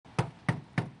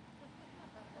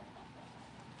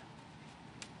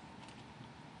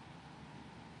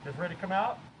guys ready to come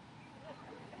out?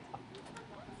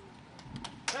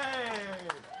 Hey!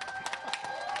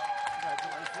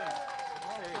 Congratulations.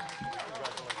 Hey,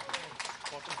 congratulations.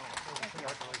 Welcome home.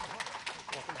 Congratulations.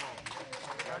 Welcome home.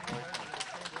 Congratulations.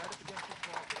 Right up against the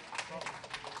wall.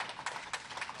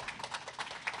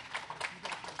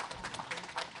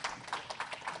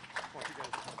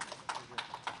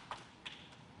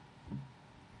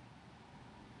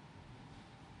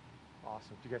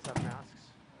 Awesome. Do you guys have masks?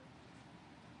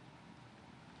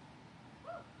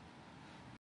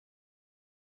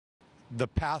 The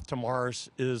path to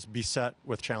Mars is beset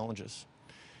with challenges.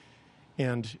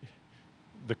 And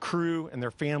the crew and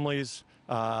their families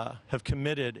have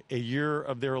committed a year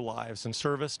of their lives in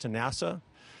service to NASA,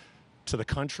 to the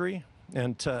country,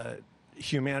 and to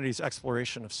humanity's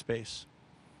exploration of space.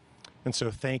 And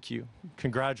so thank you.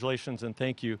 Congratulations and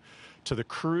thank you to the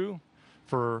crew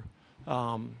for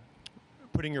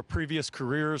putting your previous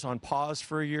careers on pause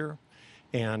for a year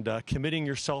and committing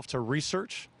yourself to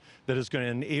research that is going to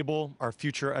enable our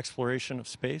future exploration of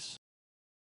space.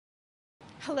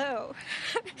 Hello.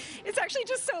 It's actually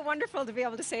just so wonderful to be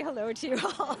able to say hello to you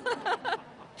all.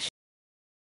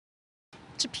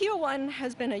 Tapio 1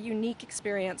 has been a unique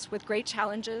experience with great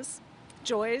challenges,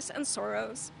 joys and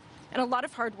sorrows, and a lot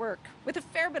of hard work, with a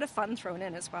fair bit of fun thrown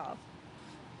in as well.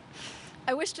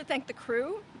 I wish to thank the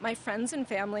crew, my friends and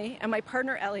family, and my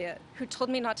partner Elliot, who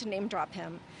told me not to name drop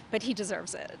him, but he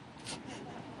deserves it.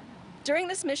 During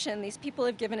this mission, these people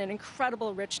have given an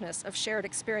incredible richness of shared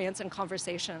experience and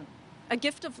conversation, a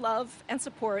gift of love and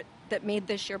support that made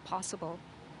this year possible.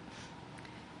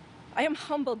 I am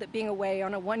humbled that being away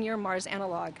on a one-year Mars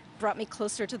analog brought me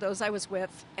closer to those I was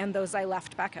with and those I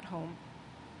left back at home.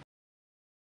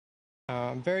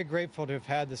 I'm very grateful to have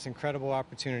had this incredible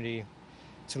opportunity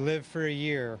to live for a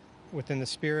year within the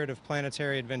spirit of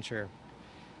planetary adventure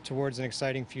towards an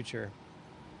exciting future.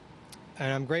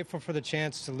 And I'm grateful for the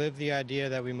chance to live the idea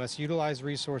that we must utilize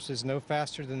resources no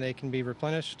faster than they can be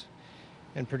replenished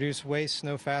and produce waste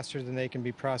no faster than they can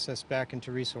be processed back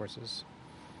into resources.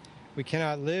 We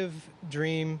cannot live,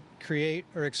 dream, create,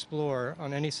 or explore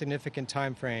on any significant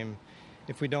time frame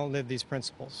if we don't live these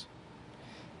principles.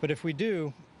 But if we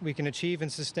do, we can achieve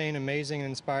and sustain amazing and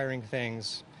inspiring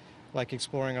things like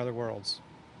exploring other worlds.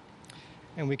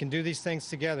 And we can do these things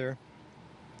together.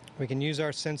 We can use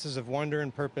our senses of wonder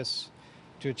and purpose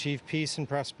to achieve peace and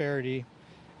prosperity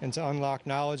and to unlock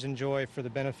knowledge and joy for the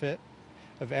benefit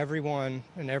of everyone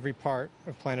and every part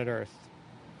of planet Earth.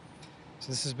 So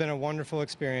this has been a wonderful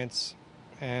experience,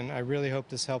 and I really hope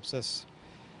this helps us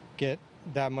get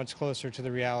that much closer to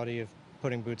the reality of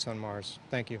putting boots on Mars.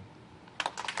 Thank you.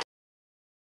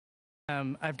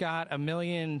 I've got a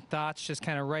million thoughts just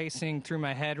kind of racing through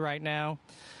my head right now.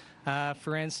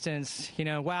 For instance,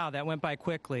 wow, that went by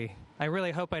quickly. I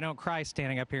really hope I don't cry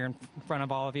standing up here in front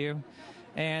of all of you.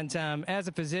 And as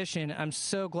a physician, I'm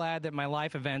so glad that my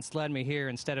life events led me here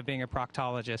instead of being a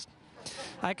proctologist.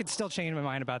 I could still change my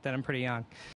mind about that. I'm pretty young.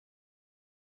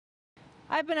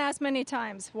 I've been asked many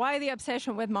times, why the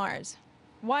obsession with Mars?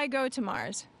 Why go to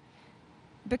Mars?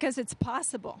 Because it's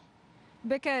possible.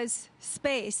 Because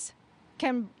space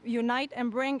can unite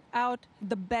and bring out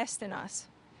the best in us.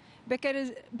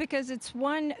 Because it's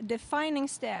one defining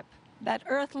step that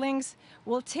Earthlings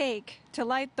will take to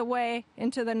light the way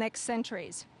into the next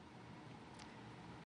centuries.